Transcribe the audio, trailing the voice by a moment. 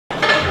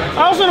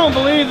also don't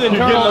believe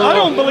in I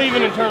don't believe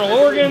in internal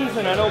organs,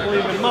 and I don't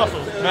believe in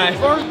muscles. Nice.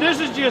 First, this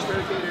is just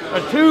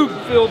a tube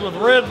filled with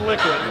red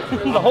liquid.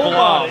 The whole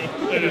body.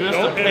 Just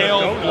a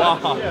pale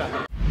blob.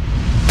 Yeah.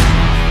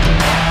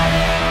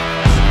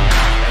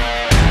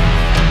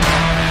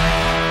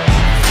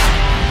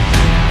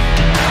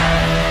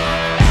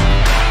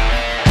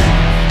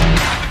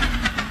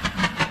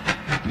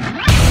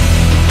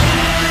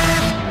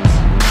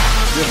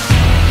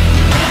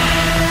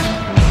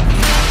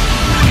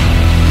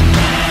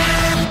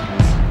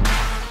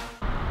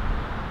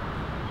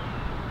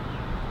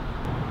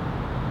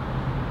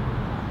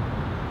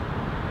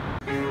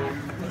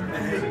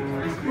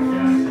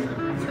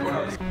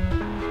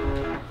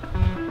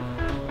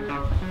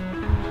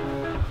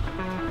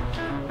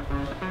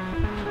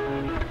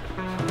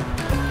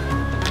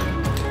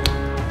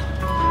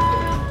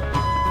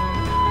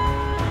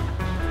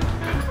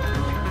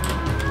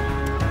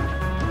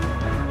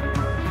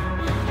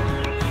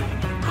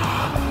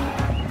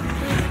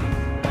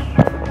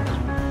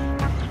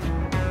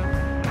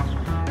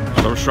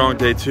 Strong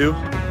day 2.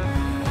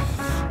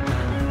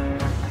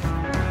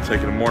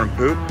 Taking a morning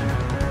poop.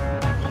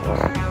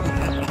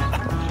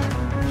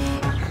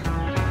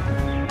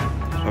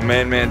 My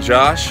main man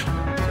Josh.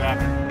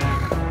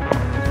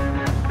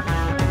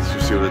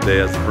 Let's see what the day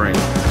has to bring.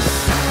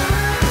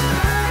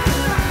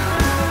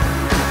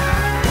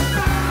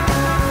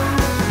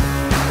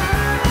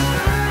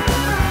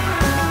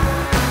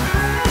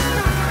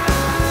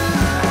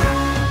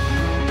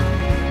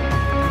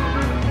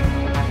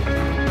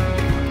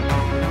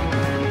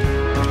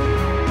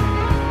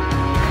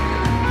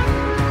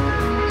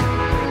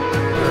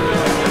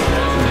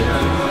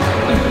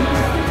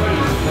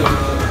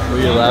 Are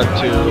you allowed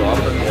to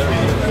offer?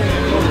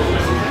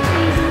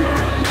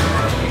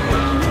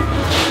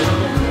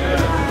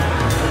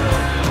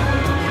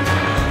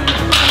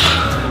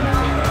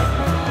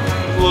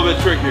 A little bit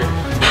trickier. A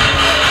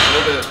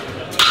little bit.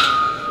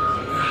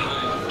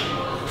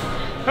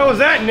 How was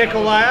that,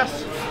 Nicholas?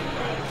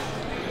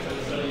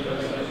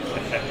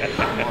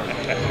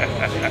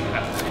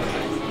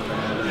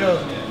 You know,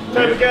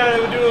 type of guy that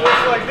would do a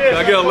lift like this. Can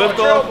I get a lift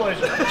off?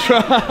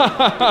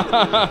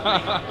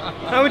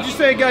 How would you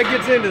say a guy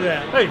gets into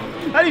that? Hey,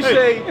 how do you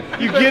say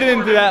you get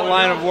into that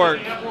line of work?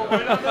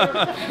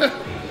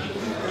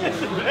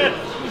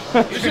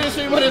 You should have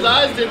seen what his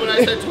eyes did when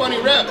I said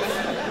 20 reps.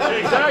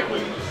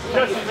 Exactly.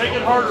 Just make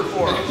it harder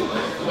for him.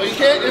 Well, you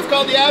can't. It's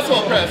called the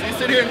asshole press. You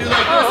sit here and do like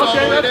this all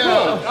the way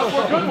down.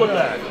 We're good with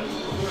that.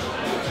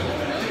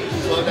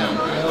 Slow down.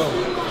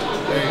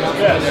 There you go.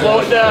 Yeah, slow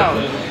it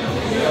down.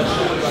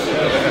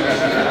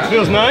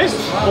 Feels nice.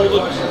 Hold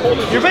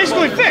it. You're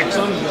basically fixed.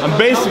 I'm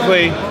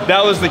basically,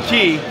 that was the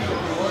key.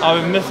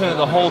 I've been missing it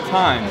the whole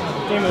time.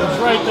 Damn, it was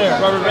right there.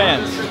 Rubber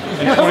bands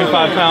and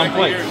 25-pound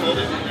plates.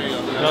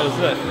 That was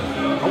it.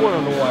 I want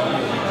to know why I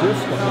did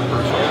this one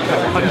first.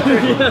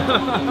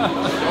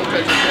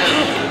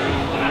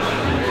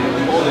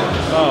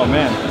 Oh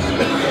man.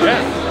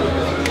 Yeah.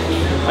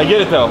 I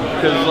get it though,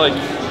 because like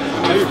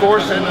it's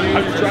forcing you.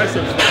 How's your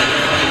triceps?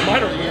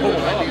 Mine are going up.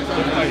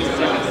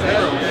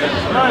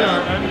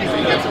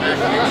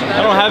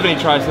 I don't have any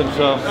triceps,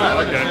 so.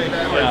 Okay.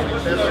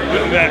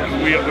 Yeah.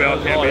 We all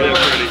can't be that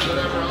pretty.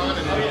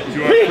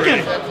 You are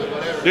pretty.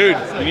 Dude,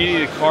 you need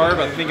to eat a carb.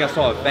 I think I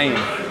saw a vein.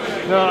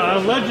 No,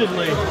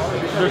 allegedly,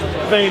 there's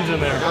veins in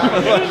there.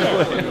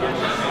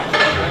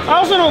 I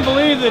also don't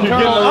believe in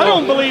I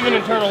don't believe in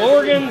internal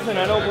organs, and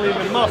I don't believe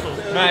in muscles.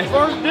 Nice.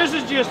 First, this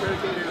is just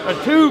a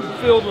tube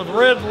filled with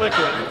red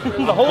liquid.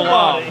 The whole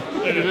body.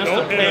 Just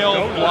a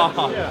pale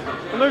blob. Yeah.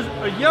 And there's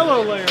a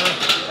yellow layer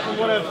from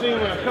what I've seen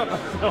when I cut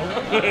myself.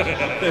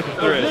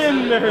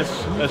 Then there's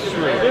That's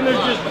true. Then there's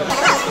just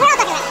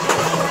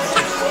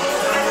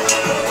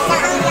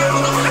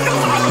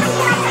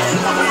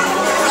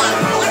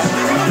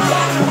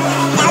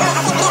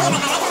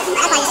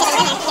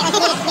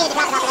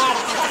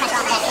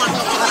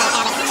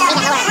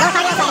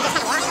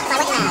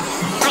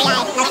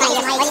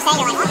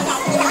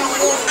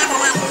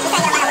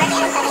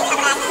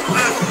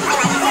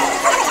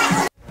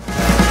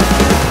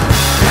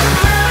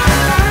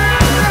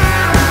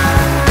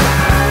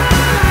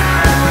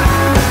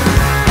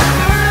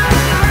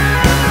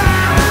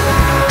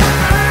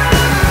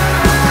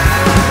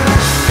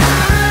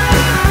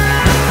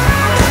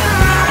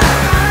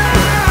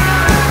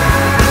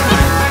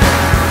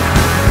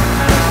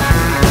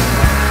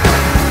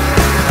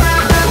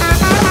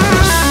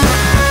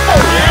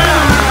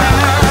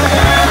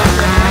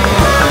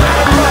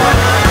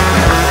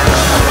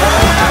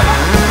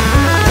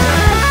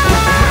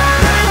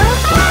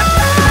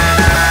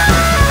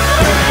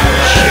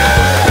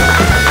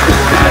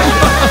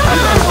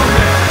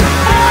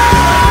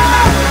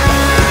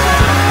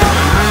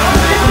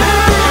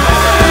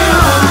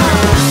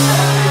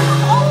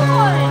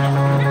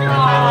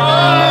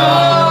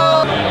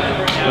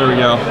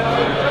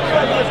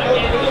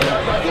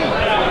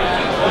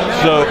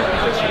So,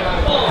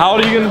 how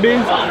old are you going to be?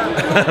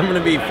 I'm going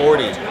to be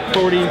 40.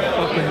 40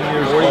 fucking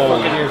years 40 old.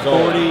 fucking years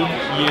old. 40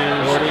 years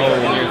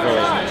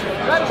old.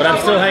 but I'm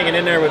still hanging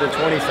in there with a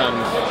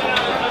 20-something.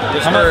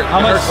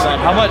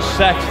 How much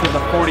sex does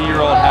a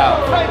 40-year-old have?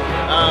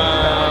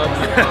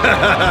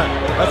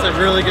 That's a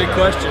really good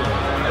question.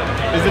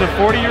 Is it a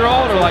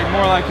 40-year-old or like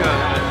more like a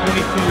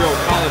 22-year-old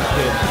college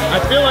kid? I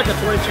feel like a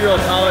 22-year-old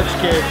college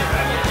kid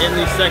in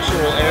the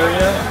sexual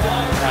area.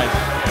 Nice.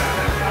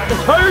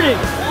 It's hurting.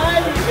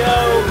 There you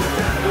go.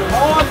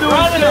 All I'm doing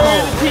is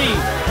stirring the tea.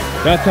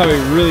 That's how he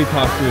really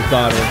talks to his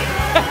daughter.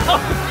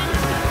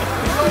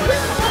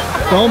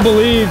 Don't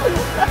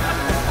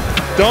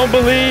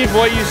believe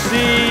what you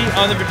see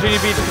on the Virginia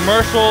Beach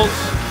commercials.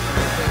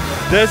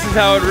 This is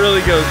how it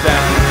really goes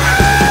down.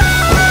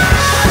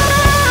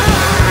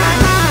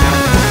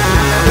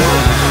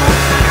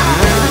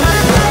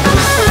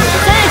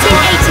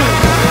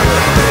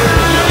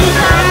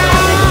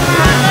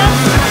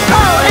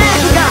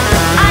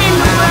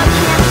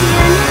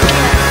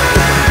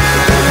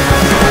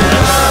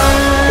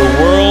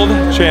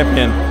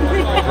 Champion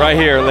right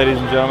here, ladies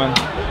and gentlemen.